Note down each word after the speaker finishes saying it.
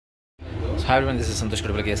Hi everyone, this is Santhosh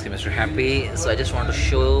Kotapally, Mr. Happy. So I just want to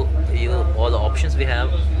show you all the options we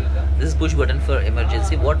have. This is push button for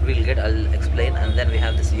emergency. What we'll get, I'll explain, and then we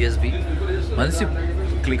have this USB. Once you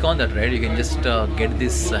click on that, right, you can just get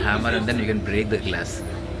this hammer, and then you can break the glass.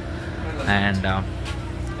 And I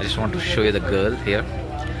just want to show you the girl here.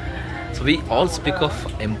 So we all speak of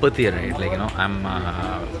empathy, right? Like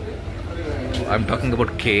I'm talking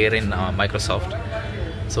about care in Microsoft.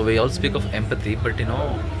 So we all speak of empathy, but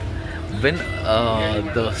when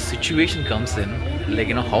the situation comes in, like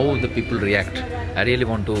how the people react, I really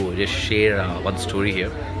want to just share one story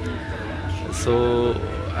here. So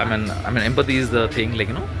I mean empathy is the thing, like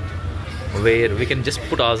where we can just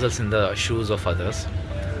put ourselves in the shoes of others.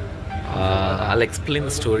 I'll explain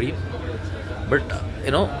the story, but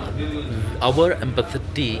our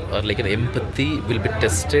empathy, or like empathy will be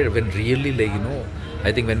tested when really, like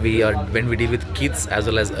I think when we deal with kids as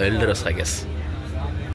well as elders, I guess.